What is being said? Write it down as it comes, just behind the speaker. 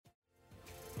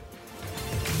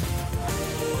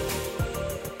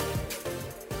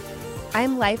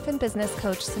I'm life and business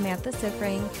coach Samantha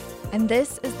Sivring, and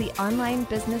this is the Online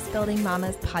Business Building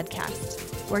Mamas podcast,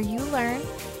 where you learn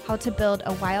how to build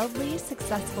a wildly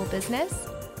successful business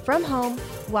from home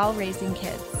while raising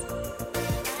kids.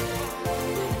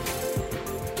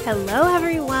 Hello,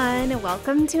 everyone.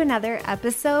 Welcome to another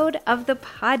episode of the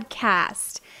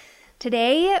podcast.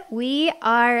 Today, we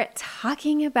are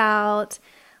talking about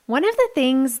one of the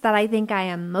things that I think I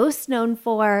am most known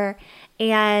for,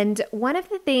 and one of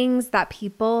the things that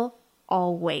people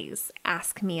always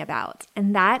ask me about,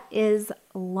 and that is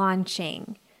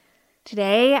launching.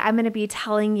 Today, I'm going to be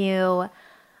telling you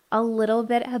a little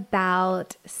bit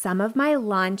about some of my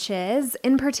launches,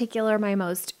 in particular my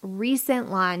most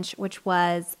recent launch, which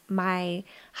was my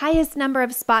highest number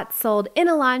of spots sold in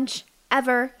a launch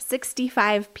ever,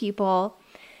 65 people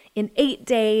in 8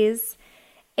 days.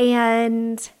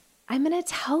 And I'm going to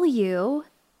tell you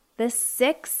the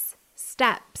 6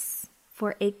 steps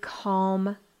for a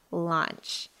calm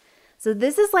launch. So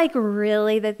this is like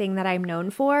really the thing that I'm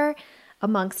known for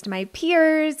amongst my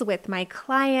peers, with my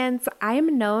clients.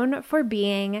 I'm known for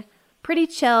being pretty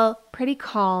chill, pretty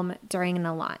calm during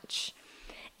the launch.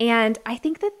 And I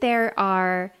think that there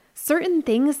are certain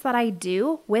things that I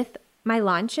do with my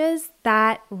launches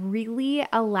that really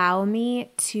allow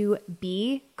me to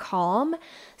be calm.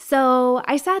 So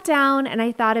I sat down and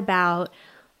I thought about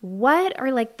what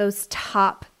are like those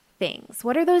top things.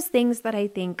 What are those things that I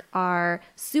think are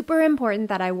super important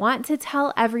that I want to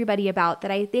tell everybody about,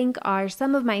 that I think are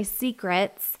some of my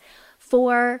secrets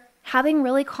for having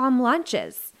really calm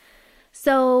launches?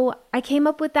 So I came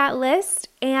up with that list,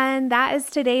 and that is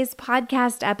today's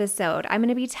podcast episode. I'm going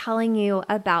to be telling you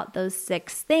about those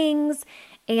 6 things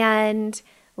and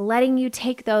letting you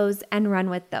take those and run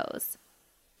with those.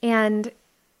 And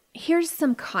here's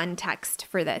some context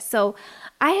for this. So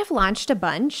I have launched a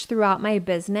bunch throughout my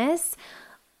business,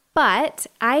 but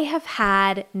I have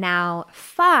had now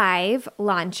 5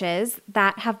 launches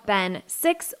that have been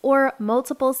 6 or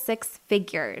multiple 6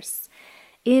 figures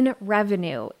in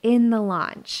revenue in the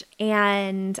launch.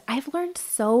 And I've learned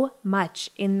so much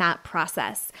in that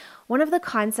process. One of the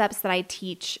concepts that I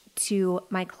teach to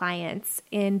my clients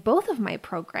in both of my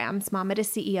programs, Mama to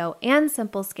CEO and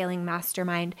Simple Scaling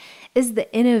Mastermind, is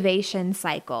the innovation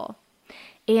cycle.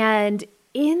 And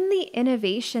in the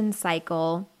innovation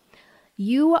cycle,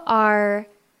 you are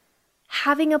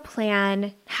having a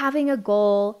plan, having a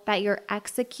goal that you're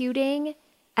executing,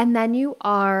 and then you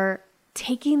are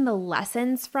taking the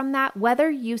lessons from that, whether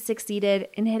you succeeded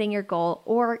in hitting your goal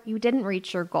or you didn't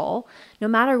reach your goal. No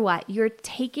matter what, you're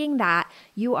taking that,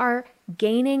 you are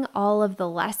gaining all of the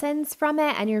lessons from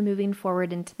it, and you're moving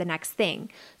forward into the next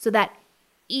thing. So that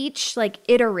each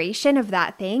iteration of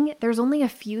that thing, there's only a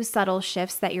few subtle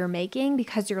shifts that you're making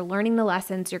because you're learning the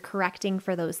lessons, you're correcting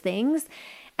for those things.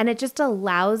 And it just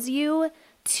allows you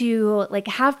to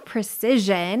have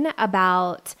precision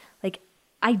about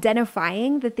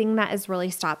identifying the thing that is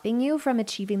really stopping you from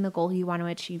achieving the goal you want to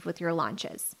achieve with your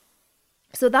launches.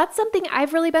 So that's something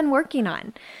I've really been working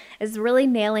on, is really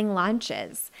nailing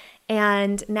launches.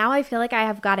 And now I feel like I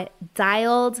have got it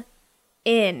dialed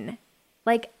in.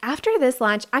 After this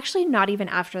launch, actually not even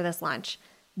after this launch,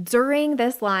 during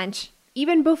this launch,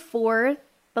 even before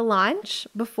the launch,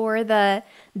 before the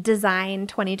Design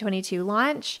 2022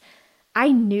 launch,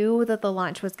 I knew that the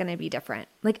launch was going to be different.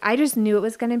 I just knew it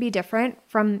was going to be different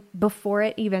from before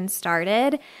it even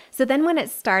started. So then when it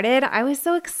started, I was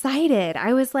so excited.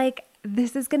 I was like,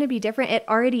 this is going to be different. It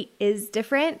already is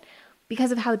different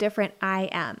because of how different I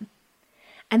am.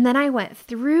 And then I went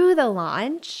through the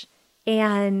launch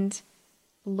and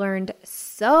learned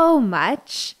so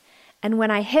much. And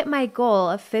when I hit my goal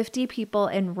of 50 people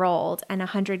enrolled and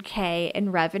 100K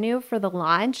in revenue for the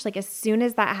launch, as soon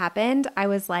as that happened, I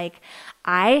was like,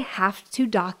 I have to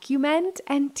document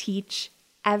and teach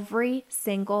every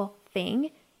single thing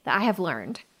that I have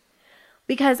learned.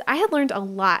 Because I had learned a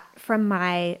lot from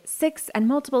my 6 and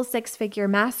multiple 6-figure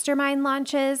mastermind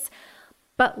launches,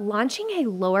 but launching a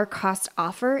lower cost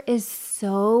offer is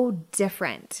so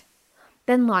different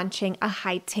than launching a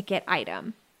high ticket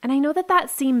item. And I know that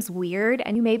that seems weird,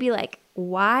 and you may be like,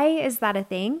 why is that a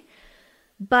thing?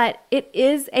 But it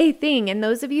is a thing. And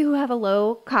those of you who have a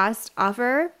low cost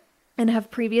offer and have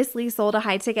previously sold a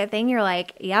high ticket thing, you're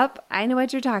like, yep, I know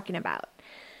what you're talking about.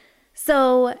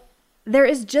 So there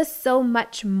is just so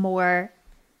much more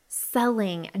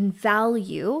selling and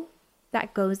value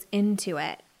that goes into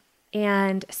it.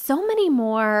 And so many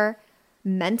more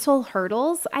mental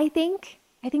hurdles, I think.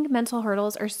 I think mental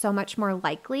hurdles are so much more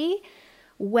likely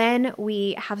when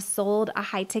we have sold a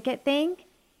high ticket thing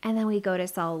and then we go to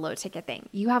sell a low ticket thing.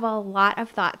 You have a lot of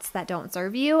thoughts that don't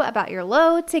serve you about your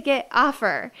low ticket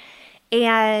offer,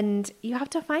 and you have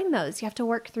to find those. You have to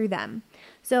work through them.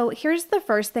 So here's the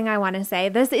first thing I want to say.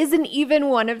 This isn't even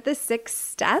one of the 6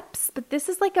 steps, but this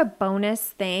is like a bonus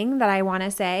thing that I want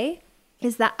to say,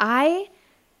 is that I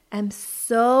am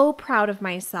so proud of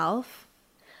myself.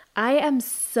 I am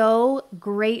so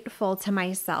grateful to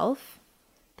myself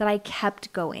that I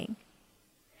kept going,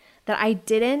 that I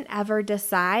didn't ever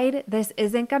decide this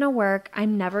isn't going to work.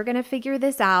 I'm never going to figure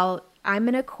this out. I'm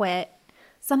going to quit.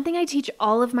 Something I teach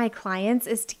all of my clients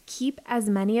is to keep as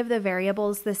many of the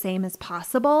variables the same as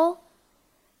possible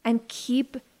and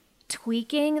keep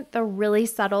tweaking the really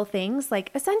subtle things,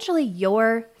 like essentially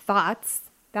your thoughts.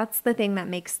 That's the thing that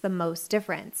makes the most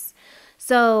difference.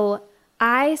 So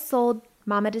I sold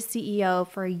Mama to CEO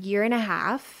for 1.5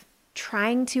 years,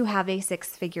 trying to have a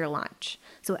 6-figure launch.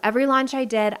 So every launch I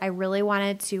did, I really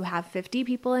wanted to have 50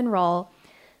 people enroll.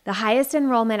 The highest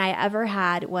enrollment I ever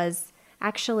had was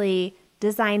actually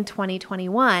Design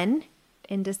 2021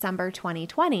 in December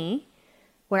 2020,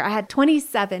 where I had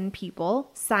 27 people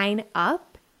sign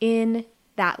up in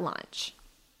that launch.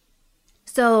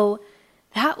 So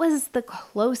that was the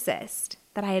closest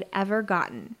that I had ever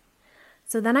gotten.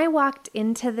 So then I walked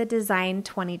into the Design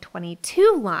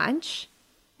 2022 launch,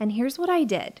 and here's what I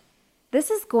did.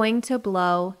 This is going to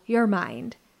blow your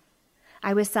mind.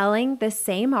 I was selling the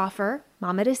same offer,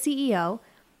 Mama to CEO,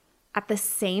 at the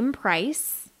same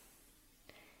price,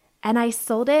 and I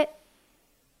sold it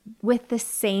with the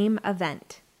same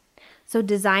event. So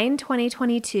Design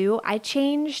 2022, I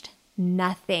changed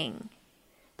nothing.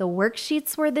 The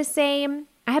worksheets were the same.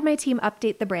 I had my team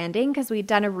update the branding because we'd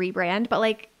done a rebrand,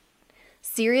 but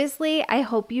seriously, I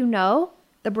hope you know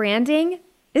the branding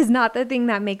is not the thing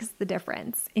that makes the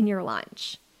difference in your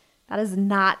launch. That is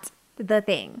not the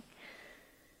thing.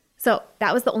 So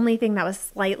that was the only thing that was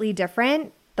slightly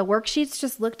different. The worksheets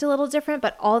just looked a little different,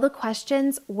 but all the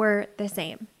questions were the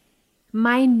same.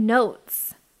 My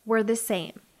notes were the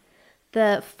same.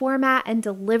 The format and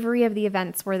delivery of the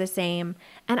events were the same.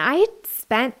 And I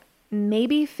spent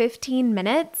maybe 15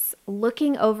 minutes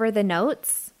looking over the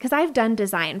notes because I've done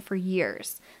design for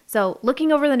years. So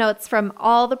looking over the notes from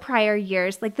all the prior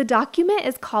years, the document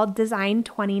is called Design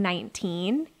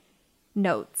 2019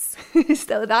 notes.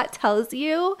 So that tells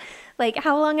you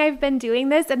how long I've been doing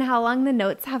this and how long the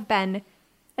notes have been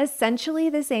essentially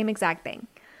the same exact thing.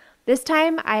 This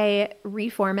time I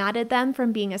reformatted them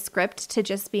from being a script to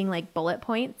just being bullet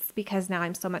points because now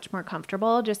I'm so much more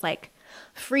comfortable just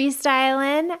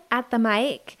freestyling at the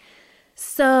mic.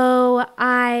 So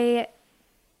I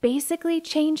basically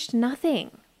changed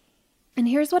nothing. And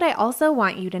here's what I also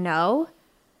want you to know.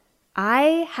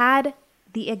 I had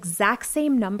the exact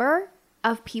same number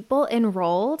of people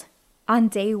enrolled on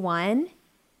day 1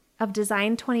 of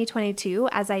Design 2022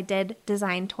 as I did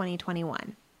Design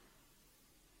 2021.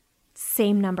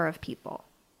 Same number of people.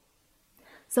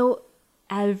 So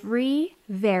every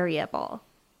variable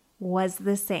was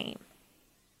the same.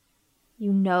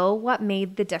 You know what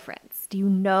made the difference? Do you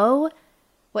know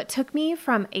what took me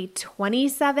from a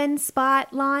 27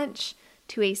 spot launch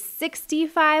to a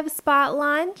 65 spot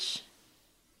launch?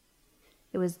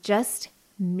 It was just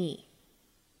me.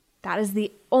 That is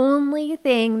the only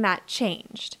thing that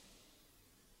changed.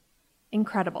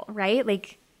 Incredible,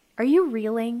 right? Are you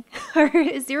reeling? Or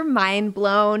is your mind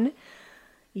blown?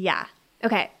 Yeah.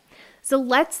 Okay. So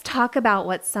let's talk about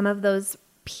what some of those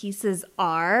pieces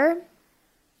are.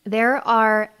 There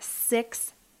are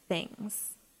 6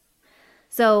 things.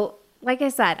 So, like I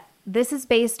said, this is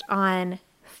based on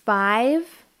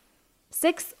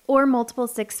 6 or multiple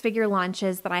 6-figure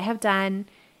launches that I have done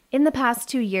in the past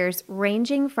 2 years,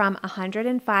 ranging from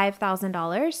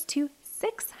 $105,000 to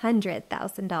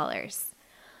 $600,000.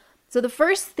 So the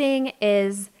first thing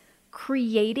is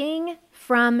creating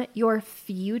from your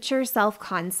future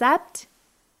self-concept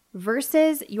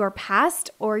versus your past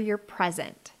or your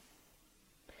present.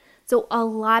 So a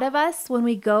lot of us, when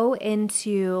we go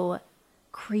into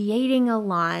creating a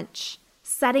launch,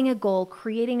 setting a goal,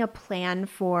 creating a plan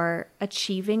for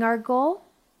achieving our goal,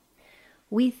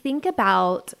 we think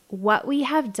about what we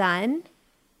have done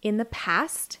in the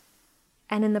past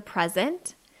and in the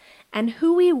present and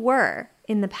who we were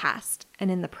in the past and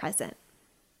in the present.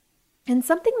 And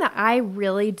something that I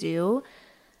really do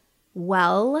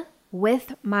well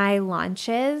with my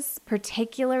launches,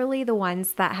 particularly the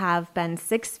ones that have been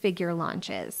 6-figure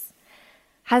launches,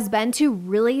 has been to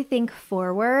really think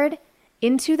forward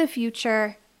into the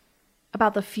future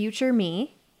about the future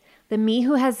me, the me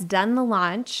who has done the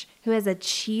launch, who has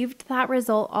achieved that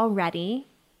result already,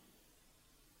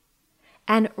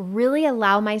 and really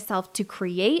allow myself to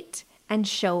create and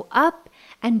show up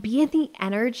and be in the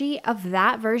energy of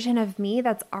that version of me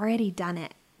that's already done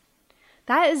it.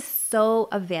 That is so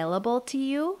available to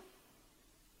you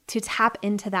to tap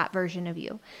into that version of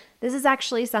you. This is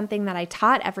actually something that I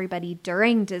taught everybody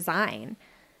during design,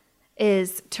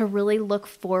 is to really look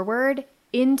forward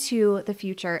into the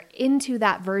future, into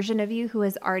that version of you who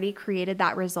has already created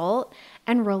that result,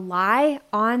 and rely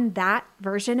on that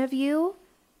version of you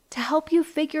to help you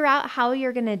figure out how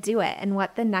you're going to do it and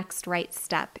what the next right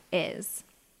step is.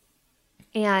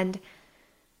 And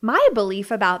my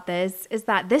belief about this is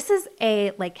that this is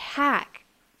a hack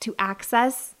to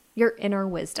access your inner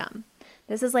wisdom.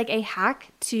 This is like a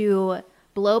hack to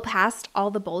blow past all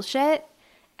the bullshit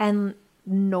and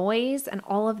noise and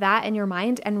all of that in your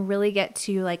mind and really get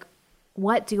to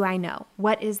what do I know?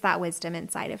 What is that wisdom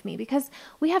inside of me? Because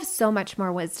we have so much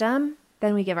more wisdom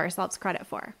than we give ourselves credit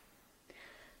for.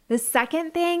 The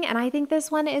second thing, and I think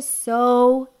this one is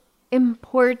so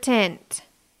important.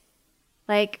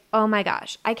 Oh my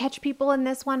gosh, I catch people in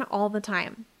this one all the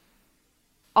time.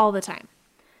 All the time.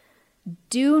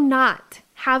 Do not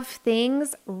have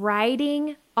things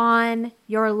riding on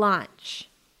your launch.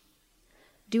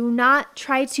 Do not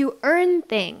try to earn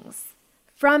things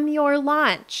from your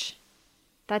launch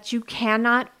that you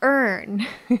cannot earn.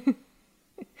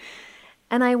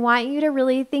 And I want you to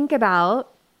really think about,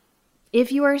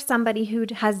 if you are somebody who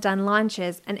has done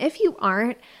launches, and if you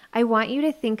aren't, I want you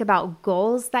to think about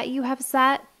goals that you have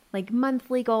set, like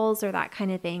monthly goals or that kind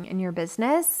of thing in your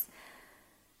business.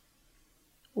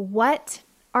 What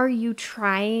are you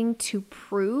trying to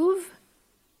prove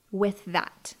with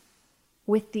that,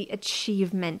 with the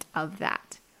achievement of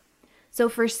that? So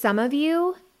for some of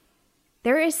you,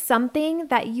 there is something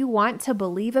that you want to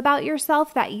believe about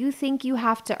yourself that you think you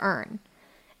have to earn.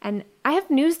 And I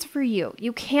have news for you.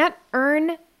 You can't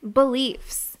earn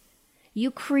beliefs.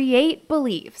 You create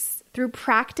beliefs through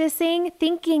practicing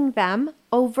thinking them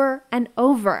over and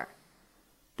over.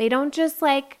 They don't just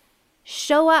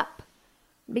show up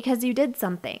because you did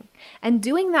something. And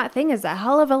doing that thing is a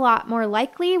hell of a lot more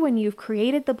likely when you've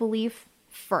created the belief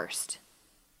first.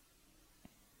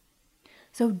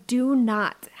 So do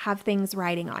not have things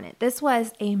riding on it. This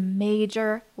was a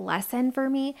major lesson for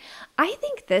me. I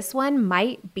think this one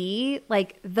might be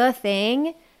the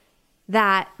thing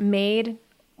that made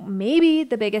maybe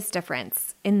the biggest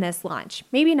difference in this launch.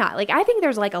 Maybe not. I think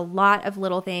there's a lot of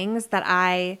little things that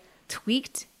I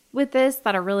tweaked with this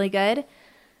that are really good,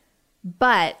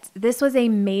 but this was a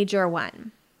major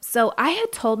one. So I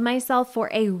had told myself for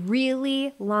a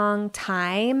really long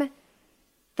time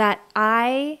that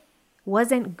I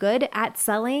wasn't good at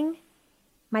selling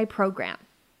my program.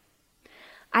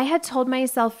 I had told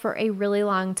myself for a really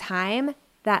long time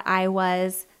that I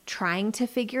was trying to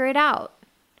figure it out,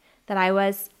 that I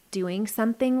was doing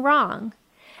something wrong.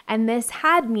 And this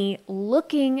had me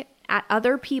looking at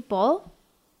other people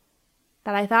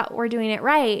that I thought were doing it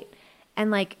right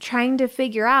and trying to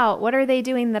figure out, what are they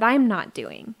doing that I'm not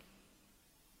doing?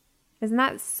 Isn't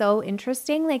that so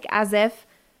interesting? As if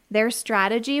their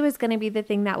strategy was going to be the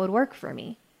thing that would work for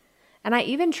me. And I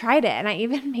even tried it, and I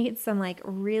even made some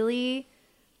really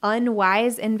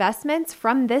unwise investments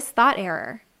from this thought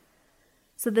error.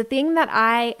 So the thing that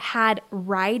I had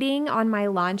riding on my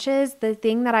launches, the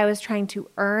thing that I was trying to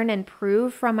earn and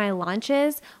prove from my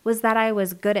launches, was that I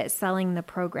was good at selling the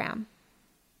program.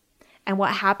 And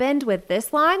what happened with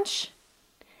this launch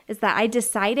is that I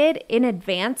decided in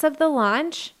advance of the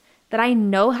launch that I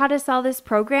know how to sell this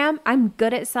program. I'm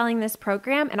good at selling this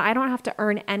program, and I don't have to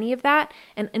earn any of that.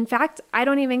 And in fact, I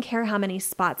don't even care how many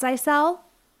spots I sell,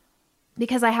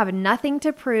 because I have nothing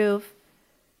to prove,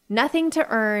 nothing to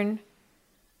earn.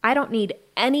 I don't need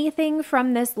anything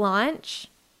from this launch.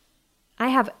 I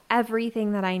have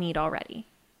everything that I need already.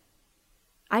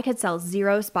 I could sell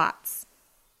 0 spots.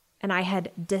 And I had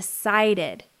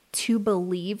decided to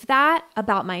believe that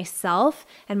about myself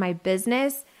and my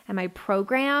business and my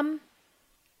program.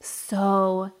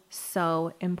 So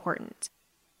important.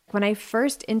 When I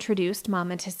first introduced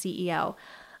Mama to CEO,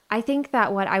 I think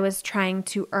that what I was trying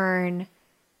to earn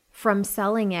from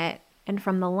selling it and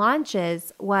from the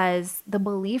launches was the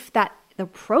belief that the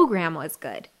program was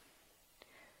good.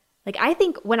 I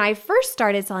think when I first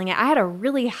started selling it, I had a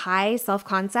really high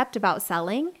self-concept about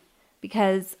selling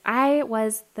because I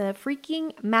was the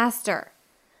freaking master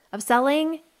of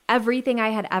selling everything I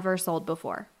had ever sold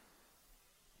before.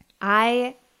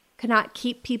 I could not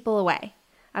keep people away.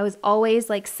 I was always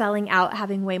selling out,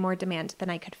 having way more demand than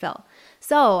I could fill.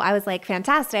 So I was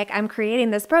fantastic. I'm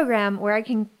creating this program where I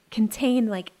can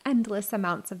contain endless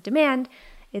amounts of demand.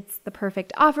 It's the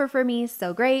perfect offer for me.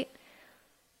 So great.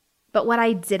 But what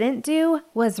I didn't do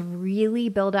was really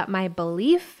build up my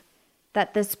belief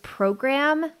that this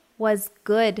program was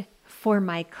good for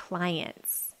my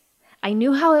clients. I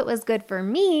knew how it was good for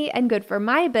me and good for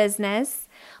my business,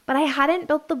 but I hadn't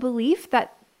built the belief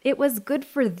that it was good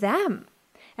for them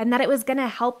and that it was going to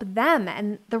help them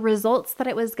and the results that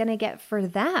it was going to get for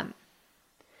them.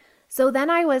 So then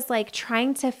I was like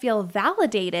trying to feel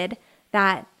validated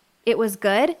that it was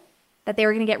good, that they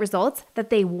were going to get results, that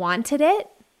they wanted it.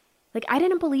 Like, I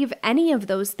didn't believe any of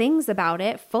those things about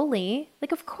it fully.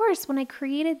 Like, of course, when I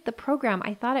created the program,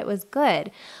 I thought it was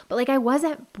good, but like I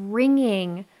wasn't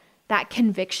bringing that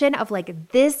conviction of like,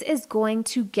 this is going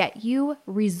to get you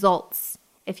results.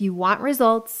 If you want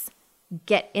results,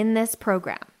 get in this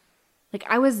program. Like,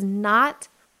 I was not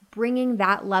bringing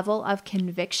that level of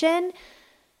conviction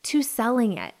to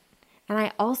selling it. And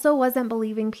I also wasn't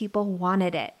believing people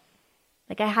wanted it.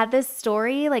 Like, I had this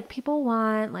story, like people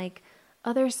want like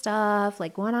other stuff,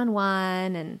 like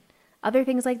one-on-one and other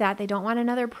things like that. They don't want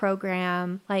another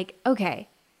program. Like, okay,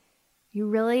 you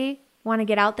really want to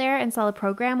get out there and sell a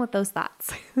program with those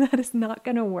thoughts? That is not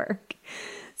going to work.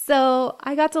 So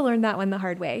I got to learn that one the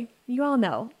hard way. You all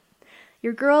know.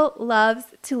 Your girl loves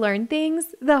to learn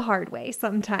things the hard way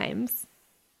sometimes.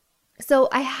 So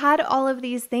I had all of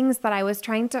these things that I was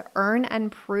trying to earn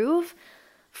and prove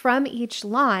from each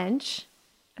launch.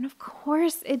 And of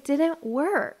course, it didn't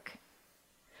work.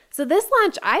 So this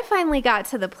launch, I finally got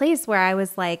to the place where I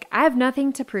was like, I have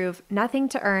nothing to prove, nothing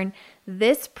to earn.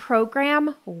 This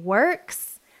program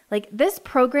works. Like, this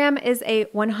program is a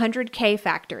 100K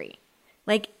factory.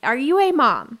 Like, are you a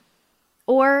mom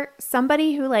or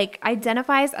somebody who like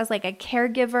identifies as like a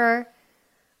caregiver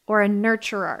or a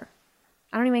nurturer?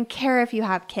 I don't even care if you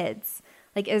have kids.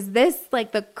 Like, is this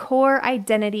like the core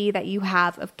identity that you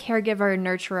have of caregiver and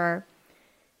nurturer?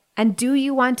 And do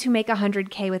you want to make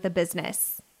 100K with a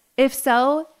business? If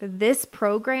so, this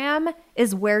program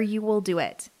is where you will do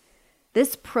it.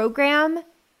 This program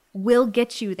will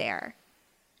get you there.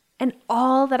 And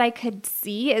all that I could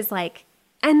see is like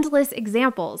endless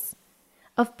examples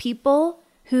of people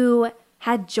who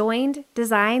had joined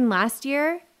Design last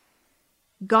year,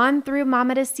 gone through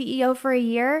Mama to CEO for a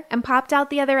year, and popped out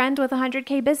the other end with a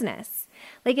 100K business.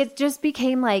 Like, it just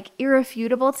became like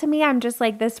irrefutable to me. I'm just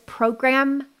like, this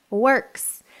program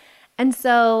works. And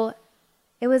so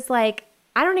it was like,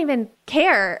 I don't even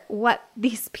care what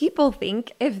these people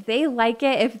think. If they like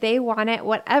it, if they want it,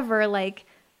 whatever, like,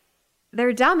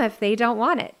 they're dumb if they don't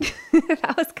want it.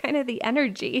 That was kind of the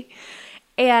energy.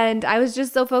 And I was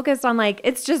just so focused on like,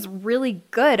 it's just really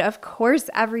good. Of course,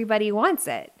 everybody wants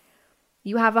it.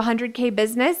 You have a 100K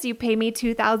business, you pay me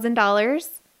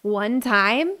 $2,000 one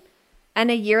time, and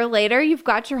a year later, you've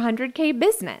got your 100K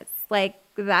business. Like,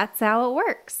 that's how it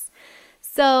works.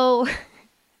 So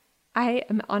I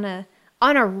am on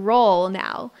a roll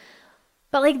now.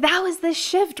 But like, that was the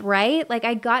shift, right? Like,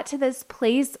 I got to this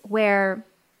place where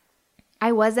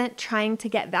I wasn't trying to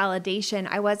get validation.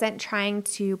 I wasn't trying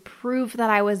to prove that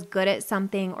I was good at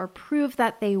something or prove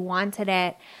that they wanted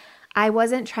it. I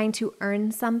wasn't trying to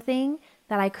earn something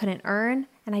that I couldn't earn,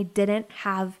 and I didn't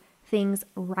have things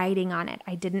writing on it.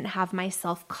 I didn't have my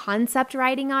self-concept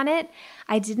writing on it.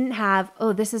 I didn't have,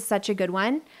 oh, this is such a good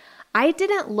one. I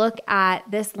didn't look at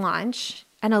this launch,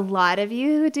 and a lot of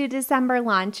you who do December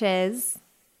launches,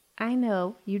 I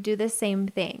know you do the same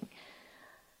thing.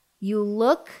 You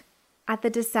look at the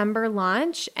December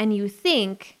launch and you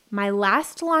think, my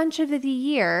last launch of the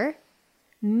year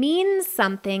means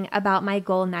something about my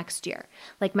goal next year.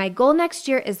 Like, my goal next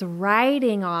year is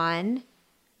riding on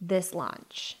this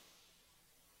launch.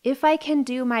 If I can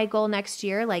do my goal next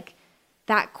year, like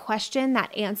that question,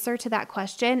 that answer to that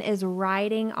question is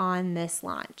riding on this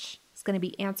launch. It's going to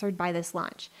be answered by this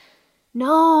launch.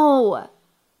 No.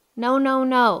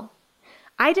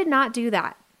 I did not do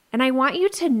that. And I want you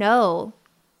to know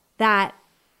that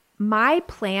my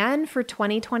plan for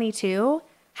 2022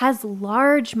 has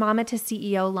large Mama to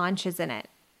CEO launches in it.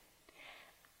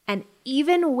 And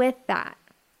even with that,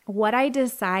 what I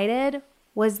decided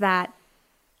was that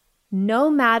no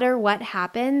matter what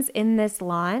happens in this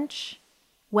launch,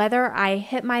 whether I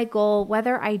hit my goal,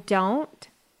 whether I don't,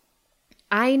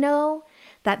 I know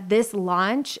that this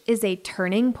launch is a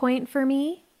turning point for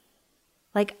me.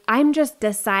 Like, I'm just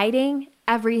deciding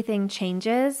everything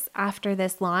changes after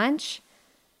this launch.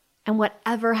 And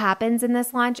whatever happens in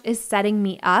this launch is setting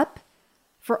me up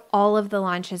for all of the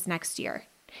launches next year,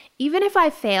 even if I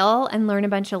fail and learn a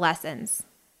bunch of lessons.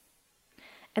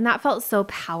 And that felt so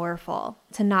powerful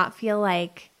to not feel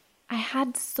like I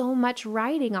had so much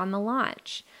writing on the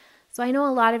launch. So I know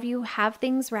a lot of you have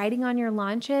things writing on your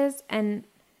launches, and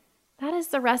that is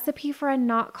the recipe for a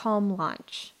not calm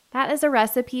launch. That is a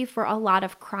recipe for a lot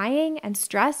of crying and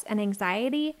stress and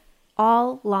anxiety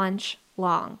all launch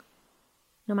long,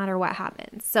 no matter what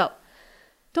happens. So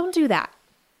don't do that.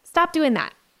 Stop doing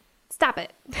that. Stop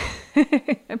it.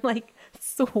 I'm like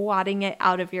swatting it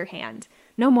out of your hand.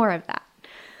 No more of that.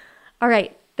 All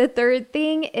right. The third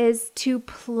thing is to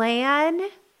plan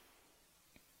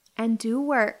and do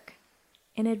work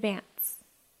in advance.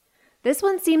 This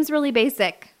one seems really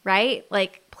basic, right?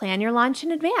 Like plan your launch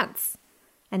in advance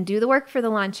and do the work for the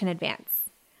launch in advance.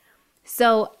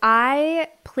 So I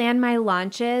plan my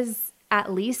launches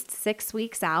at least 6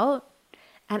 weeks out,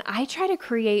 and I try to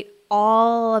create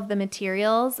all of the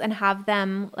materials and have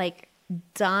them like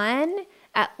done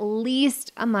at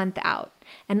least a month out.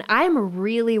 And I'm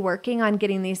really working on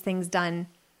getting these things done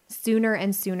sooner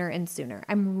and sooner and sooner.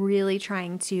 I'm really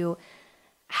trying to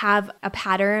have a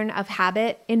pattern of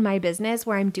habit in my business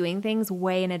where I'm doing things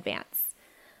way in advance,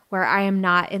 where I am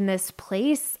not in this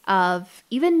place of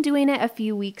even doing it a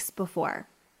few weeks before.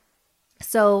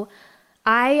 So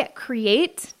I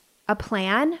create a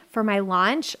plan for my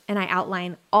launch and I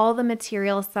outline all the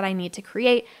materials that I need to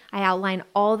create. I outline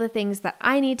all the things that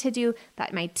I need to do,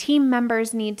 that my team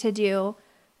members need to do.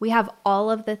 We have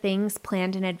all of the things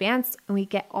planned in advance and we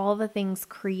get all the things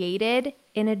created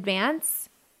in advance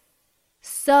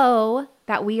so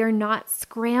that we are not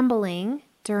scrambling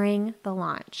during the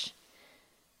launch.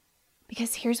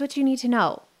 Because here's what you need to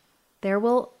know. There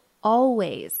will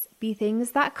always be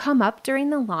things that come up during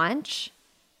the launch.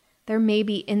 There may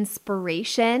be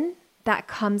inspiration that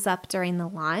comes up during the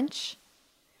launch.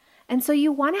 And so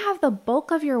you want to have the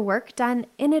bulk of your work done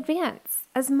in advance,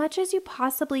 as much as you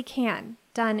possibly can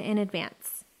done in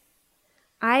advance.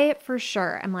 I, for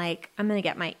sure, I'm like, I'm going to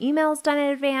get my emails done in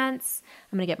advance.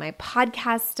 I'm going to get my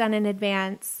podcasts done in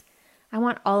advance. I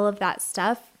want all of that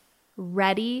stuff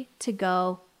ready to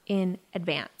go in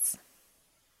advance.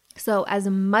 So as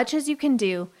much as you can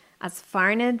do, as far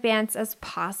in advance as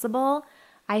possible,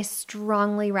 I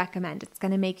strongly recommend. It's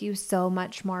going to make you so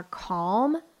much more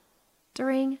calm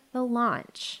during the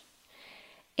launch.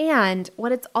 And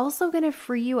what it's also going to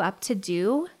free you up to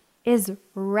do is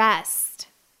rest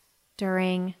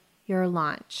during your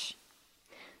launch.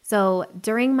 So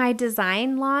during my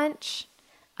design launch,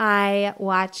 I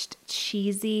watched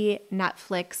cheesy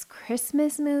Netflix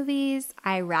Christmas movies.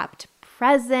 I wrapped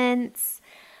presents.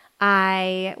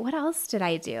 What else did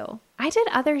I do? I did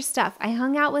other stuff. I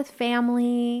hung out with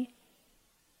family.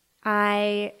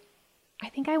 I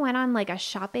think I went on like a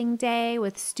shopping day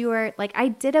with Stuart. Like I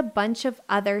did a bunch of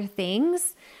other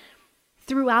things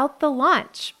throughout the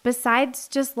launch besides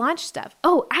just launch stuff.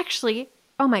 Oh, actually,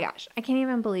 oh my gosh, I can't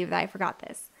even believe that I forgot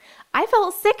this. I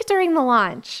felt sick during the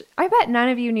launch. I bet none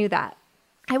of you knew that.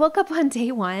 I woke up on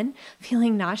day 1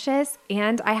 feeling nauseous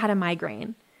and I had a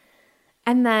migraine.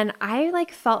 And then I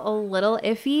felt a little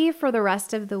iffy for the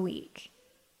rest of the week.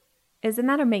 Isn't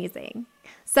that amazing?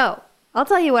 So I'll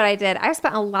tell you what I did. I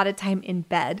spent a lot of time in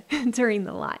bed during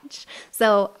the launch.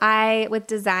 So with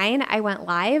design, I went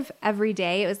live every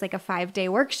day. It was like a 5-day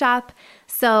workshop.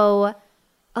 So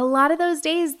a lot of those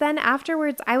days then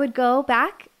afterwards, I would go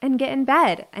back and get in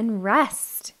bed and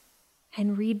rest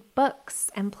and read books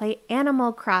and play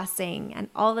Animal Crossing and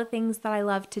all the things that I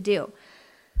love to do.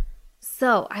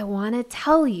 So I want to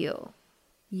tell you,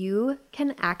 you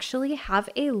can actually have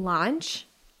a launch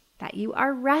that you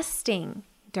are resting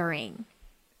during.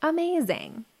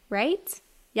 Amazing, right?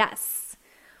 Yes.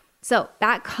 So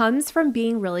that comes from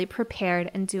being really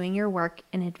prepared and doing your work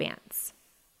in advance.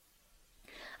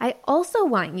 I also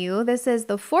want you, this is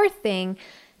the 4th thing,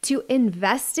 to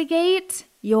investigate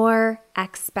your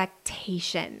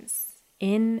expectations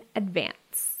in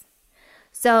advance.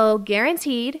 So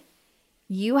guaranteed,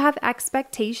 you have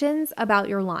expectations about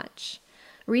your launch.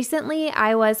 Recently,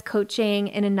 I was coaching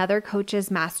in another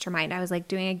coach's mastermind. I was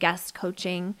doing a guest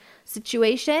coaching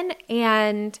situation,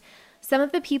 and some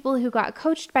of the people who got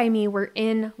coached by me were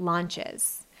in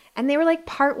launches. And they were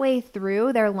partway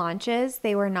through their launches.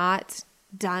 They were not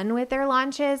done with their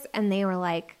launches, and they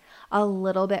were a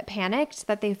little bit panicked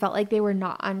that they felt like they were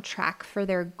not on track for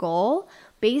their goal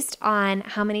based on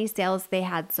how many sales they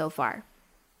had so far.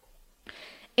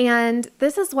 And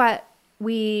this is what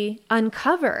we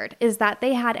uncovered, is that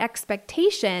they had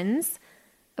expectations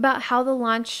about how the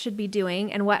launch should be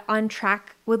doing and what on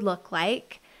track would look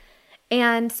like.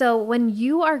 And so when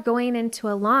you are going into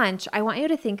a launch, I want you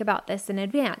to think about this in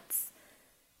advance.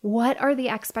 What are the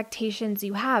expectations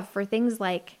you have for things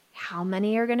like how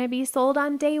many are going to be sold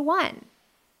on day 1?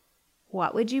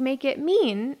 What would you make it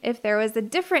mean if there was a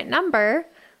different number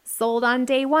sold on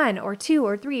day 1 or 2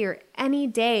 or 3 or any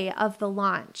day of the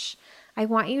launch? I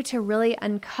want you to really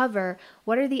uncover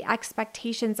what are the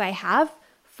expectations I have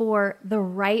for the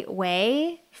right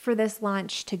way for this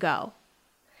launch to go.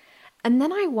 And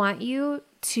then I want you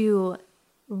to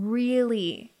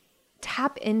really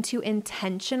tap into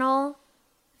intentional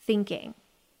thinking.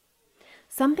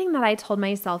 Something that I told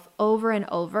myself over and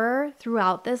over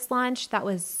throughout this launch that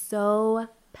was so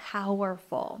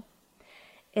powerful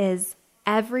is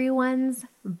everyone's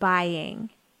buying.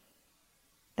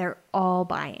 They're all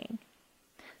buying.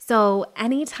 So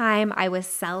anytime I was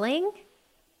selling,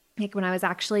 like when I was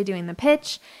actually doing the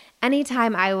pitch,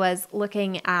 anytime I was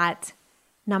looking at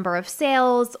number of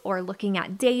sales or looking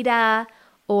at data,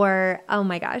 or, oh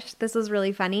my gosh, this was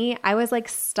really funny. I was like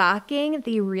stalking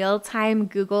the real-time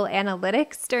Google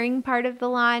Analytics during part of the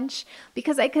launch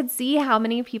because I could see how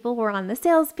many people were on the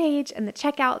sales page and the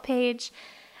checkout page.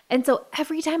 And so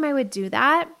every time I would do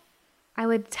that, I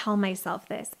would tell myself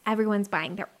this: everyone's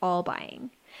buying, they're all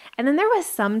buying. And then there was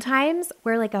some times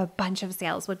where like a bunch of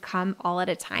sales would come all at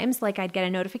a time. So like I'd get a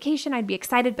notification, I'd be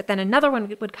excited, but then another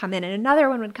one would come in and another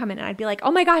one would come in and I'd be like,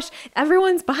 oh my gosh,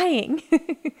 everyone's buying.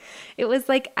 It was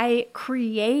like I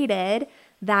created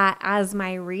that as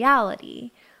my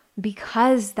reality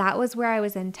because that was where I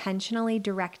was intentionally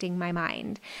directing my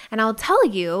mind. And I'll tell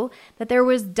you that there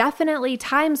was definitely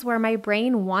times where my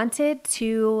brain wanted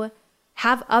to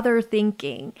have other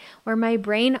thinking, where my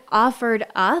brain offered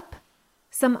up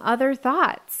some other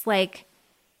thoughts like,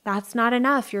 that's not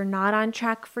enough, you're not on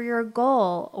track for your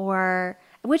goal, or,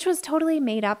 which was totally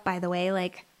made up, by the way.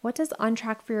 Like, what does on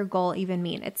track for your goal even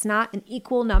mean? It's not an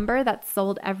equal number that's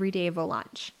sold every day of a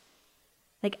launch.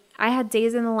 Like, I had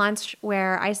days in the launch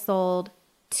where I sold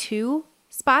 2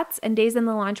 spots and days in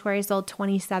the launch where I sold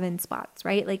 27 spots,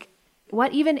 right? Like,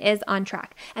 what even is on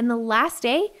track? And the last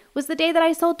day was the day that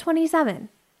I sold 27.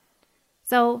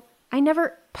 So I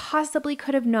never possibly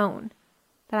could have known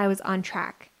that I was on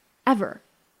track ever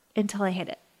until I hit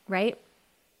it, right?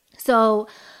 So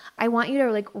I want you to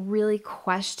like really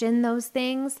question those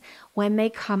things when they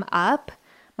come up.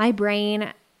 My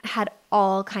brain had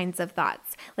all kinds of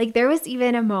thoughts. Like there was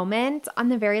even a moment on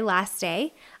the very last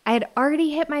day, I had already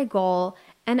hit my goal,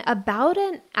 and about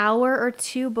an hour or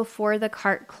 2 before the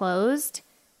cart closed,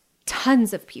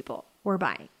 tons of people were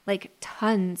buying. Like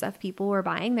tons of people were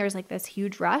buying. There's like this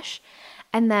huge rush.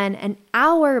 And then an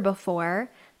hour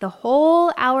before, the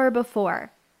whole hour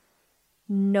before,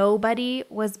 nobody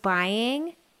was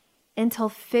buying until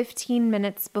 15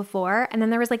 minutes before. And then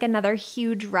there was like another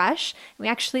huge rush. We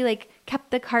actually like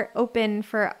kept the cart open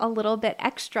for a little bit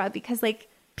extra because like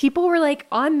people were like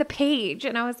on the page.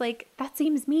 And I was like, that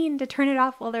seems mean to turn it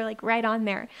off while they're like right on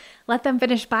there. Let them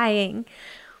finish buying.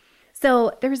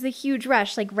 So there was a huge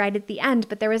rush like right at the end.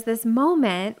 But there was this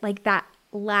moment like that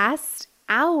last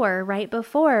hour right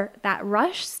before that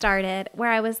rush started where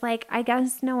I was like, I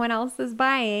guess no one else is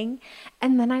buying.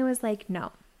 And then I was like,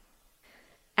 no,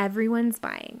 everyone's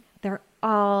buying. They're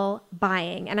all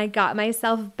buying. And I got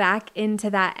myself back into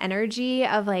that energy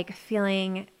of like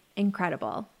feeling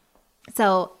incredible.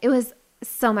 So it was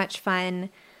so much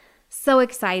fun, so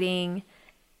exciting.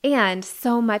 And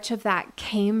so much of that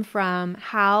came from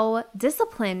how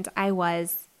disciplined I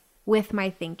was with my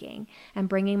thinking and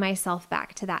bringing myself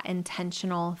back to that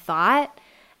intentional thought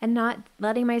and not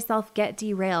letting myself get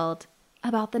derailed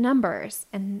about the numbers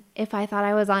and if I thought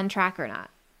I was on track or not.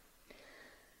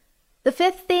 The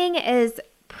 5th thing is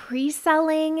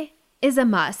pre-selling is a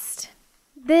must.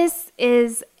 This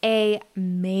is a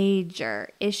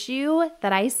major issue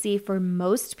that I see for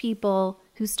most people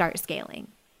who start scaling.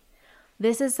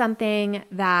 This is something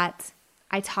that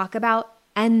I talk about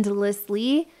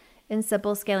endlessly in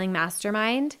Simple Scaling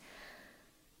Mastermind.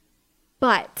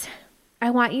 But I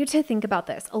want you to think about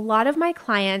this. A lot of my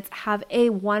clients have a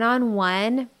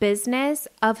one-on-one business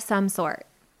of some sort.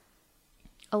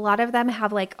 A lot of them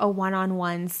have like a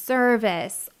one-on-one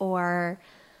service or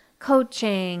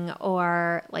coaching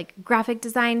or like graphic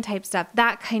design type stuff,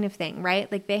 that kind of thing,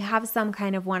 right? Like they have some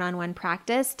kind of one-on-one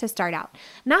practice to start out.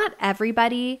 Not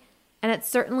everybody, and it's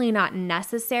certainly not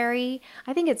necessary.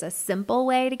 I think it's a simple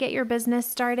way to get your business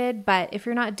started, but if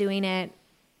you're not doing it,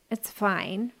 it's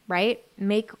fine, right?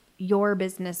 Make your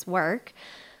business work.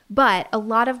 But a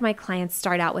lot of my clients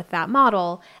start out with that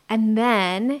model and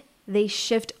then they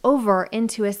shift over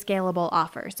into a scalable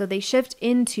offer. So they shift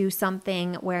into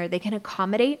something where they can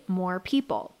accommodate more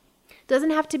people.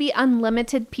 Doesn't have to be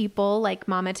unlimited people like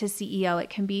Mama to CEO. It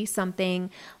can be something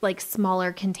like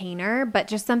smaller container, but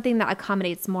just something that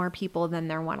accommodates more people than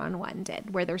their one-on-one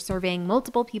did, where they're serving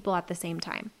multiple people at the same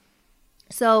time.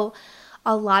 So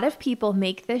a lot of people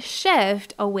make this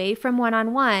shift away from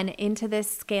one-on-one into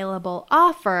this scalable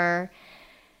offer.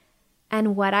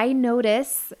 And what I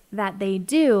notice that they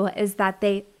do is that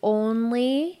they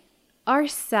only are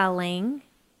selling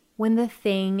when the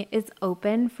thing is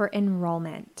open for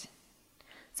enrollment.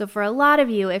 So for a lot of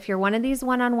you, if you're one of these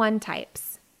one-on-one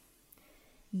types,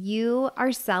 you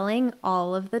are selling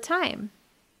all of the time.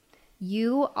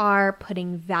 You are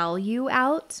putting value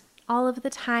out all of the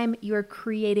time. You're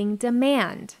creating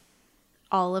demand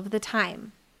all of the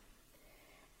time.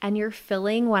 And you're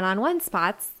filling one-on-one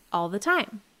spots all the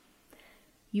time.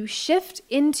 You shift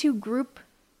into group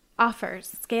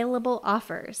offers, scalable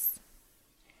offers,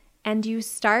 and you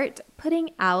start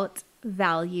putting out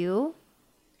value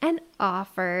and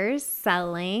offers,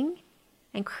 selling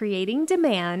and creating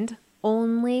demand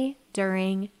only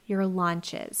during your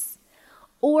launches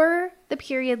or the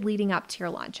period leading up to your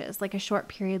launches, like a short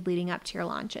period leading up to your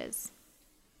launches.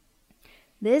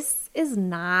 This is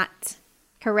not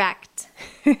correct.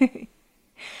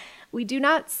 We do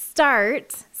not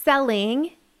start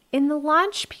selling in the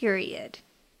launch period.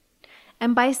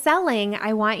 And by selling,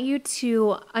 I want you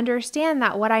to understand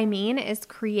that what I mean is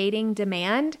creating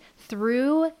demand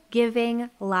through giving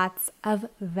lots of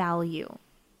value.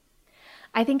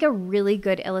 I think a really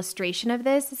good illustration of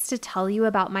this is to tell you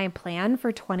about my plan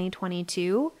for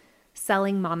 2022,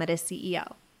 Selling Mama to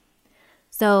CEO.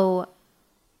 So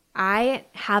I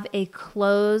have a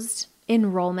closed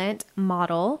enrollment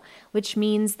model, which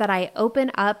means that I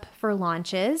open up for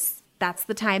launches. That's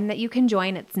the time that you can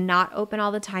join. It's not open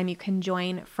all the time. You can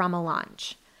join from a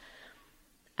launch.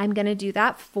 I'm going to do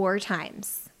that 4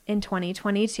 times in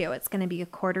 2022. It's going to be a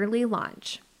quarterly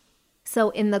launch. So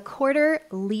in the quarter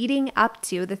leading up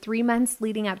to, the 3 months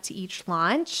leading up to each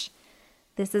launch,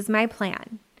 this is my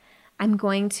plan. I'm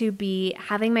going to be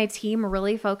having my team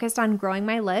really focused on growing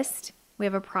my list. We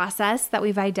have a process that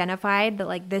we've identified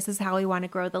that this is how we want to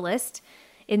grow the list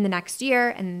in the next year,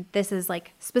 and this is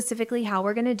specifically how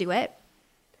we're going to do it.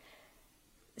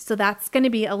 So that's going to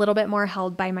be a little bit more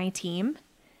held by my team.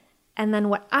 And then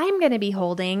what I'm going to be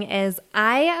holding is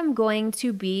I am going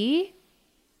to be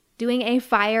doing a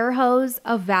fire hose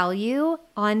of value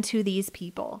onto these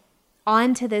people,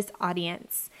 onto this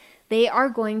audience. They are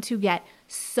going to get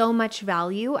so much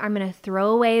value. I'm going to throw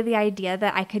away the idea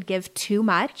that I could give too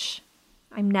much.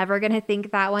 I'm never going to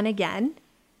think that one again.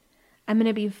 I'm going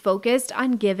to be focused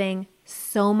on giving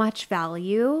so much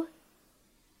value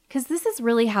because this is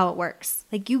really how it works.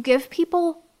 You give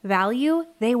people value,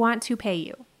 they want to pay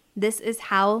you. This is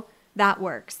how that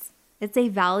works. It's a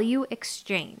value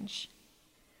exchange.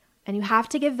 And you have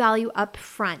to give value up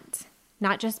front,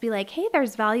 not just be like, hey,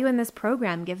 there's value in this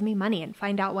program. Give me money and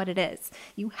find out what it is.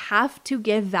 You have to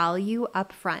give value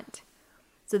up front.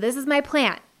 So this is my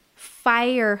plan.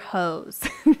 Fire hose.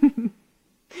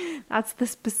 That's the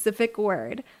specific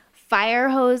word. Fire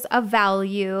hose of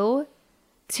value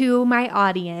to my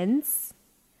audience.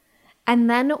 And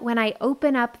then when I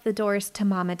open up the doors to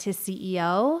Mama to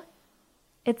CEO,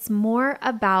 it's more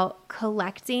about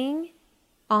collecting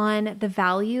on the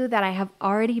value that I have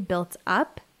already built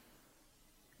up.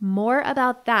 More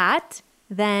about that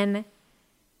than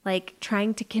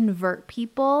trying to convert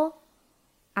people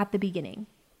at the beginning.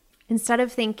 Instead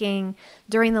of thinking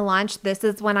during the launch, this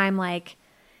is when I'm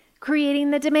creating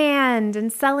the demand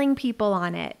and selling people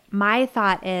on it. My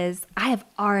thought is I have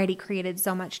already created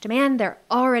so much demand. They're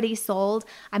already sold.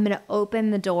 I'm going to open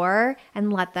the door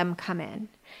and let them come in.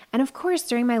 And of course,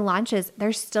 during my launches,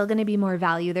 there's still going to be more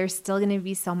value. There's still going to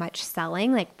be so much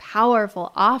selling,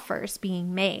 powerful offers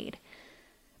being made.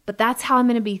 But that's how I'm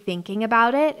going to be thinking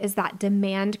about it, is that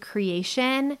demand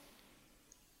creation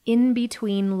in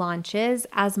between launches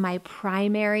as my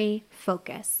primary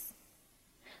focus.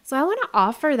 So I want to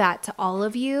offer that to all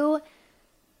of you.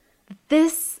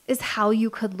 This is how you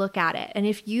could look at it. And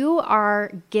if you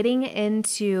are getting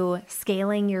into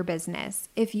scaling your business,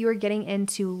 if you are getting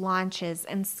into launches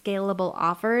and scalable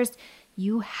offers,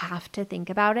 you have to think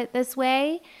about it this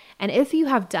way. And if you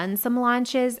have done some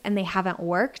launches and they haven't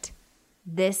worked,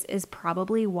 this is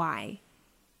probably why.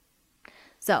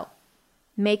 So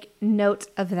make note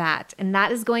of that. And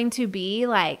that is going to be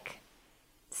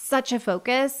such a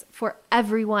focus for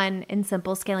everyone in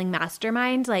Simple Scaling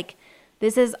Mastermind.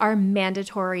 This is our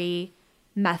mandatory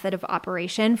method of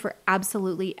operation for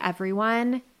absolutely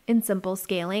everyone in Simple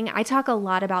Scaling. I talk a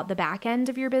lot about the back end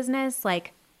of your business.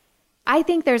 I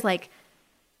think there's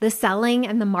the selling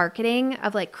and the marketing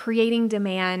of creating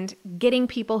demand, getting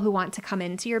people who want to come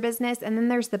into your business. And then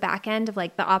there's the back end of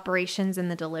the operations and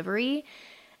the delivery.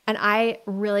 And I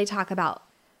really talk about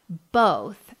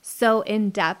both so in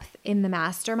depth in the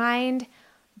mastermind,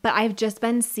 but I've just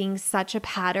been seeing such a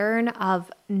pattern of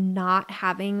not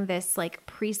having this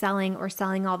pre-selling or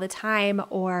selling all the time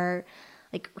or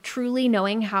like truly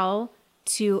knowing how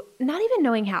to, not even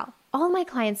knowing how, all my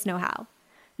clients know how,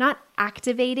 not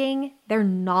activating their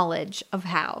knowledge of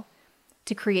how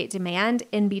to create demand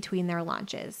in between their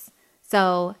launches.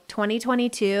 So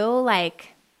 2022, like,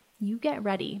 you get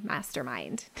ready,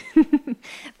 mastermind.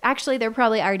 Actually, they're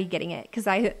probably already getting it because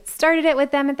I started it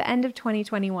with them at the end of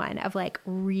 2021 of like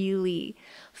really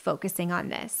focusing on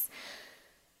this.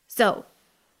 So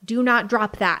do not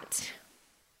drop that.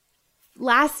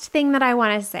 Last thing that I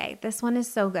want to say, this one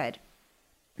is so good.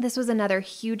 This was another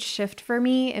huge shift for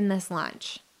me in this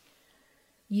launch.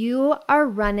 You are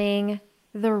running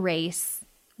the race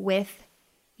with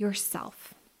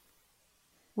yourself.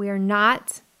 We are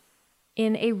not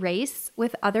in a race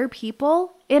with other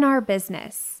people in our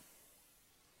business.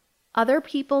 Other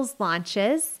people's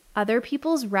launches, other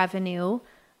people's revenue,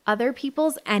 other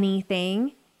people's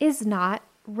anything is not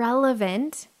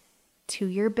relevant to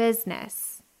your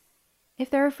business. If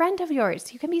they're a friend of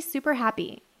yours, you can be super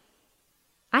happy.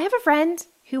 I have a friend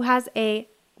who has a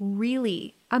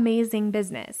really amazing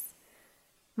business.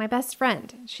 My best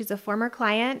friend, she's a former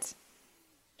client.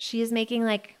 She is making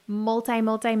like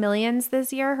multi-millions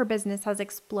this year. Her business has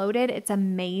exploded. It's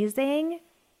amazing.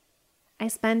 I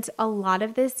spent a lot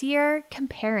of this year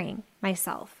comparing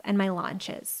myself and my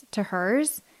launches to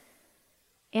hers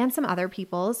and some other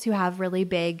people's who have really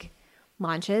big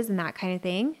launches and that kind of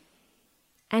thing,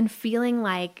 and feeling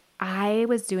like I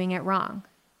was doing it wrong.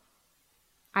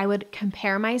 I would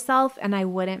compare myself and I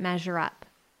wouldn't measure up.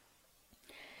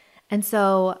 And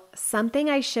so something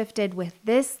I shifted with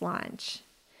this launch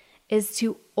is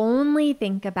to only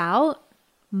think about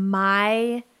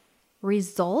my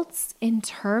results in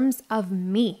terms of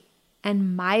me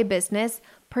and my business,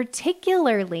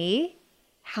 particularly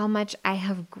how much I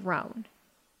have grown.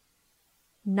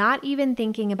 Not even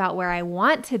thinking about where I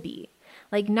want to be.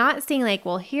 Like not seeing like,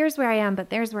 well, here's where I am, but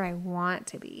there's where I want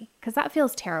to be. Because that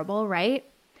feels terrible, right?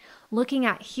 Looking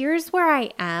at here's where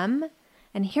I am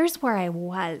and here's where I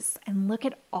was, and look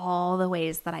at all the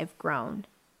ways that I've grown.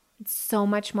 It's so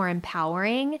much more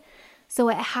empowering. So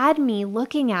it had me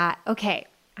looking at, okay,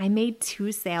 I made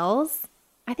 2 sales.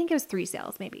 I think it was 3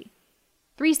 sales, maybe.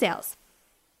 3 sales.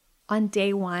 On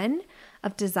day 1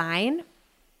 of design,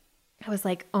 I was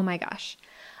like, oh my gosh,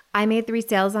 I made 3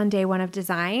 sales on day 1 of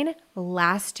design.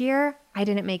 Last year, I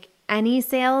didn't make any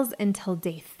sales until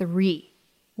day 3,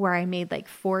 where I made like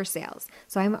 4 sales.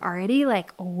 So I'm already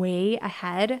like way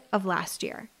ahead of last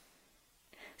year.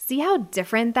 See how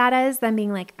different that is than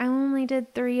being like, I only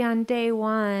did 3 on day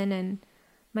 1 and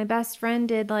my best friend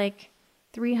did like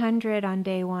 300 on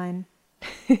day 1.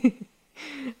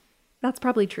 That's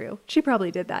probably true. She probably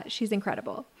did that. She's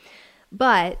incredible.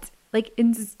 But like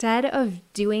instead of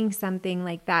doing something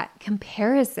like that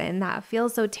comparison that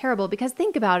feels so terrible, because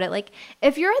think about it, like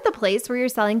if you're at the place where you're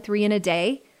selling 3 in a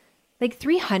day, like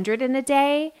 300 in a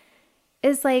day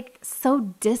is like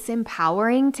so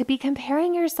disempowering to be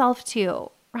comparing yourself to.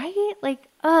 Right? Like,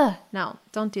 no,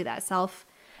 don't do that, self.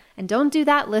 And don't do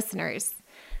that, listeners.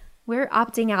 We're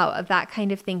opting out of that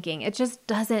kind of thinking. It just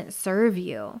doesn't serve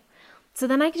you. So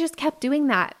then I just kept doing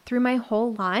that through my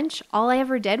whole launch. All I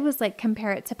ever did was like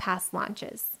compare it to past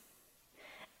launches.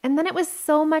 And then it was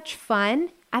so much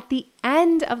fun. At the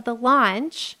end of the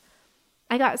launch,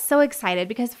 I got so excited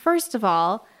because first of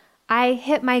all, I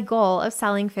hit my goal of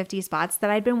selling 50 spots that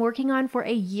I'd been working on for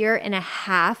a year and a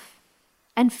half.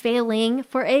 And failing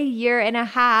for a year and a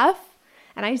half.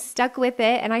 And I stuck with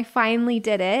it and I finally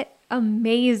did it.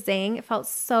 Amazing. It felt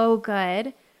so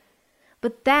good.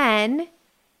 But then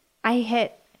I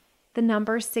hit the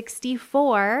number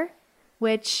 64,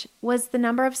 which was the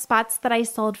number of spots that I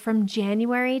sold from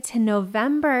January to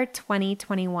November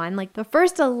 2021. Like the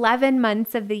first 11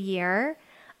 months of the year,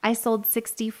 I sold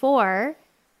 64.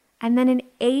 And then in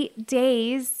 8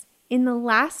 days, in the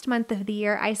last month of the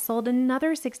year, I sold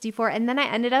another 64, and then I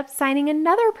ended up signing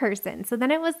another person. So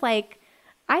then it was like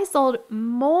I sold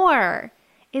more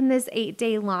in this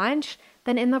 8-day launch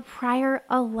than in the prior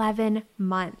 11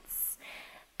 months.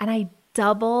 And I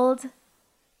doubled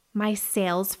my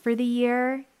sales for the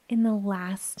year in the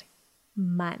last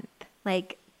month.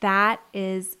 Like that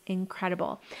is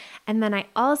incredible. And then I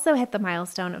also hit the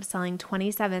milestone of selling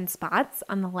 27 spots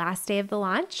on the last day of the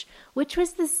launch, which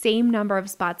was the same number of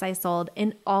spots I sold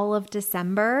in all of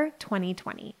December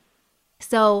 2020.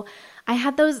 So I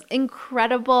had those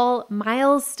incredible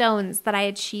milestones that I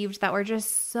achieved that were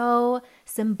just so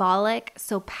symbolic,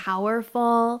 so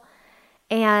powerful.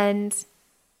 And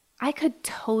I could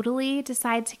totally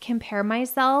decide to compare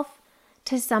myself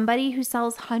to somebody who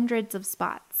sells hundreds of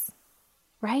spots.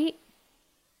 Right?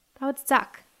 That would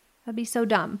suck. That'd be so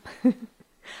dumb.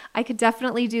 I could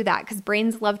definitely do that because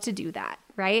brains love to do that,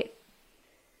 right?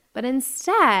 But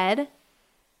instead,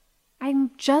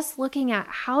 I'm just looking at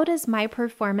how does my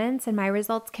performance and my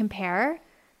results compare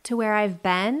to where I've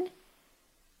been?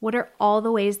 What are all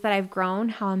the ways that I've grown?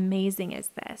 How amazing is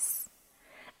this?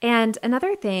 And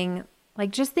another thing,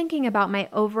 like just thinking about my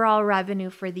overall revenue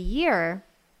for the year,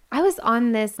 I was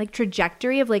on this like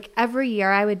trajectory of like every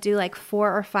year I would do like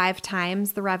 4 or 5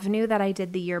 times the revenue that I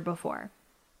did the year before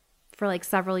for like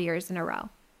several years in a row.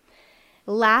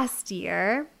 Last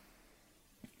year,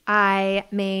 I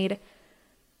made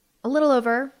a little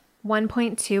over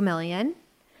 1.2 million.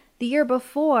 The year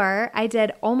before, I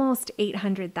did almost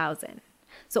 800,000.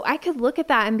 So I could look at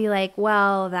that and be like,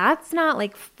 well, that's not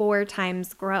like 4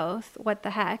 times growth. What the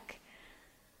heck?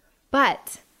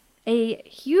 But a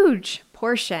huge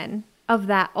portion of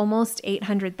that almost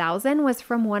 800,000 was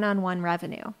from one-on-one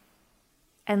revenue.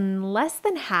 And less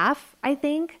than half, I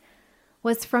think,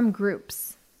 was from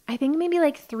groups. I think maybe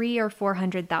like 300,000 or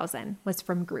 400,000 was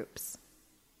from groups.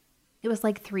 It was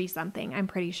like 3 something, I'm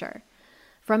pretty sure,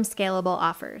 from scalable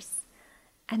offers.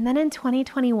 And then in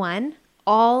 2021,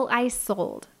 all I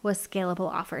sold was scalable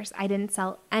offers. I didn't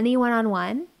sell any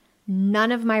one-on-one.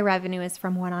 None of my revenue is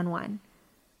from one-on-one.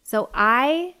 So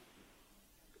I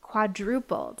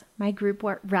quadrupled my group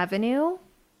revenue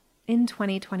in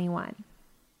 2021.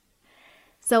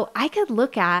 So I could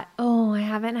look at, oh, I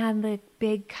haven't had the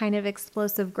big kind of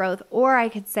explosive growth. Or I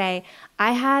could say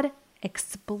I had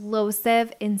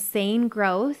explosive, insane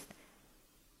growth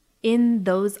in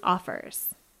those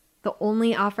offers, the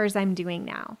only offers I'm doing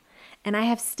now. And I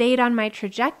have stayed on my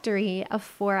trajectory of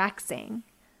 4Xing.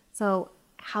 So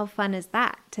how fun is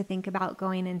that to think about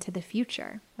going into the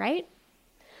future, right?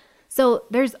 So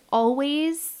there's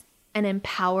always an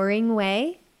empowering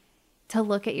way to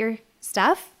look at your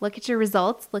stuff, look at your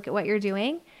results, look at what you're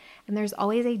doing. And there's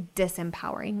always a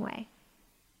disempowering way.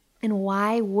 And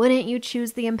why wouldn't you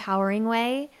choose the empowering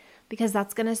way? Because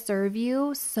that's going to serve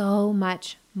you so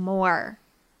much more.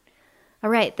 All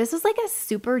right, this was like a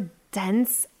super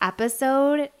dense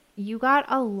episode. You got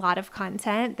a lot of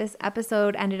content. This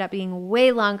episode ended up being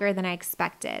way longer than I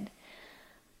expected.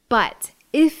 But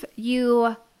if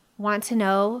you want to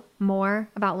know more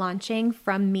about launching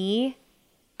from me,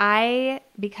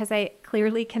 because I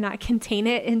clearly cannot contain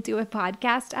it into a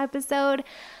podcast episode,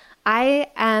 I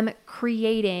am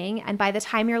creating, and by the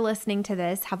time you're listening to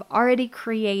this, have already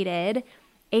created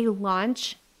a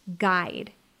launch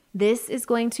guide. This is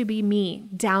going to be me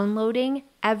downloading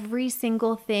every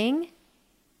single thing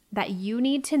that you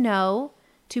need to know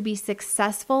to be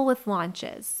successful with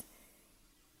launches,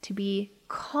 to be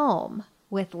calm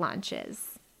with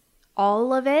launches.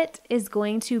 All of it is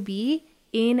going to be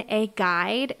in a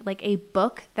guide, like a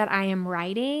book that I am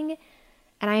writing,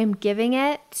 and I am giving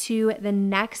it to the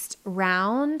next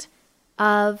round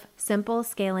of Simple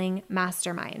Scaling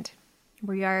Mastermind.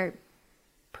 We are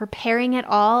preparing it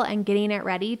all and getting it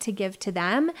ready to give to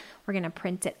them. We're going to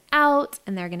print it out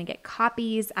and they're going to get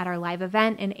copies at our live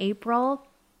event in April.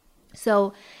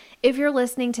 So if you're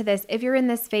listening to this, if you're in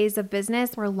this phase of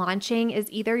business where launching is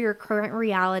either your current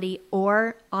reality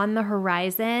or on the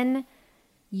horizon,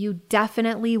 you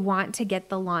definitely want to get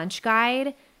the launch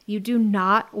guide. You do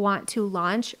not want to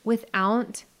launch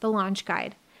without the launch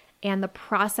guide and the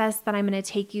process that I'm going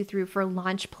to take you through for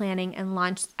launch planning and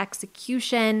launch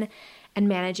execution and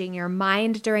managing your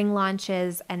mind during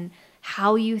launches and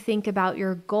how you think about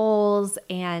your goals,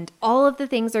 and all of the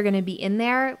things are going to be in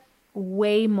there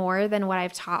way more than what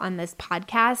I've taught on this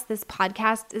podcast. This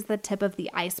podcast is the tip of the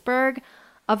iceberg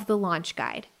of the launch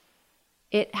guide.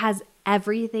 It has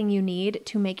everything you need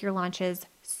to make your launches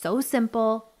so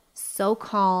simple, so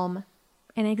calm,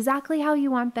 and exactly how you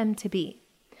want them to be.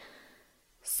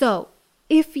 So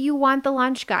if you want the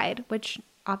launch guide, which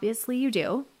obviously you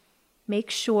do, make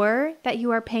sure that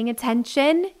you are paying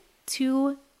attention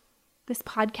to this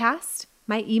podcast,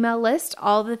 my email list,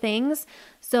 all the things,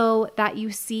 so that you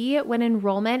see when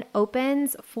enrollment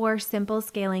opens for Simple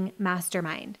Scaling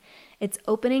Mastermind. It's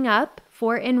opening up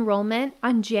for enrollment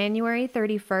on January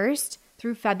 31st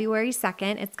through February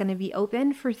 2nd. It's going to be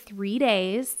open for 3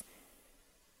 days,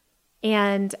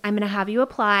 and I'm going to have you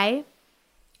apply.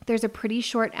 There's a pretty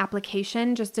short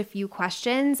application, just a few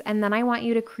questions, and then I want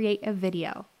you to create a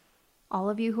video. All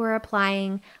of you who are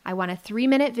applying, I want a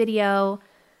 3-minute video.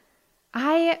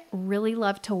 I really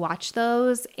love to watch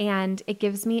those, and it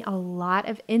gives me a lot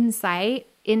of insight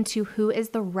into who is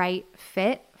the right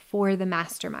fit for the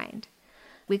mastermind.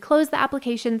 We close the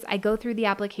applications. I go through the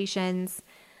applications.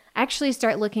 I actually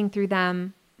start looking through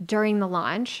them during the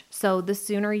launch. So the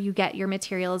sooner you get your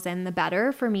materials in, the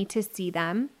better for me to see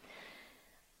them.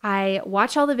 I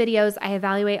watch all the videos, I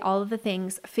evaluate all of the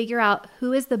things, figure out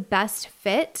who is the best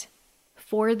fit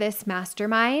for this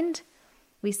mastermind.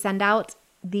 We send out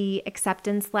the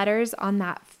acceptance letters on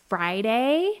that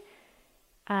Friday,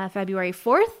 February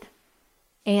 4th.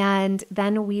 And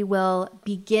then we will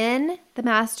begin the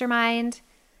mastermind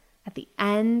at the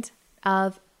end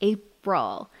of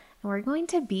April. And we're going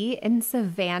to be in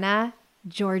Savannah,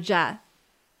 Georgia.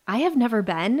 I have never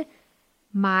been.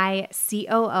 My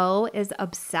COO is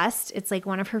obsessed. It's like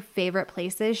one of her favorite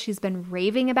places. She's been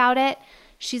raving about it.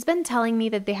 She's been telling me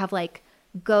that they have like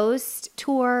ghost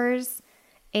tours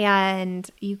and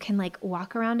you can like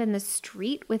walk around in the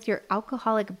street with your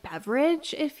alcoholic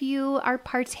beverage if you are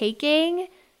partaking.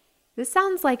 This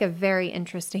sounds like a very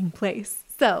interesting place.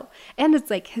 So, and it's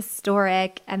like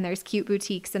historic and there's cute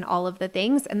boutiques and all of the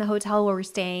things. And the hotel where we're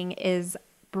staying is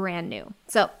brand new.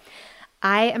 So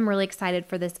I am really excited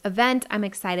for this event. I'm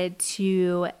excited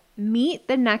to meet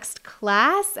the next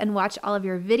class and watch all of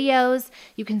your videos.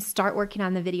 You can start working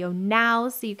on the video now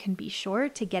so you can be sure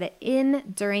to get it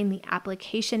in during the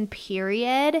application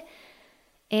period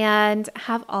and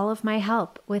have all of my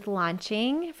help with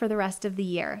launching for the rest of the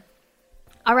year.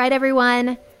 All right,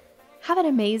 everyone, have an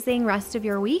amazing rest of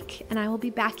your week, and I will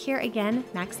be back here again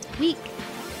next week.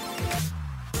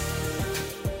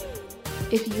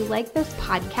 If you like this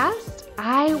podcast,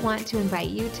 I want to invite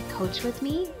you to coach with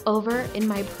me over in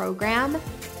my program,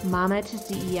 Mama to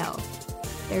CEO.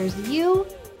 There's you,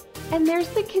 and there's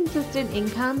the consistent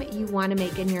income you want to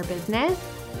make in your business,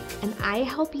 and I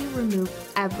help you remove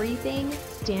everything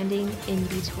standing in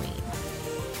between.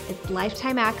 It's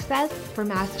lifetime access for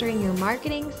mastering your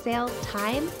marketing, sales,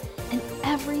 time, and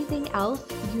everything else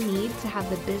you need to have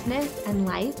the business and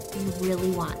life you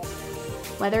really want.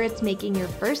 Whether it's making your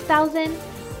first 1,000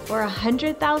 or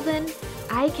 100,000,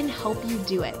 I can help you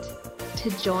do it. To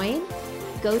join,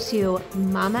 go to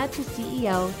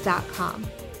mamatoceo.com,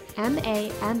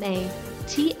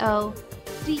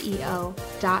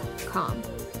 mamatoceo.com.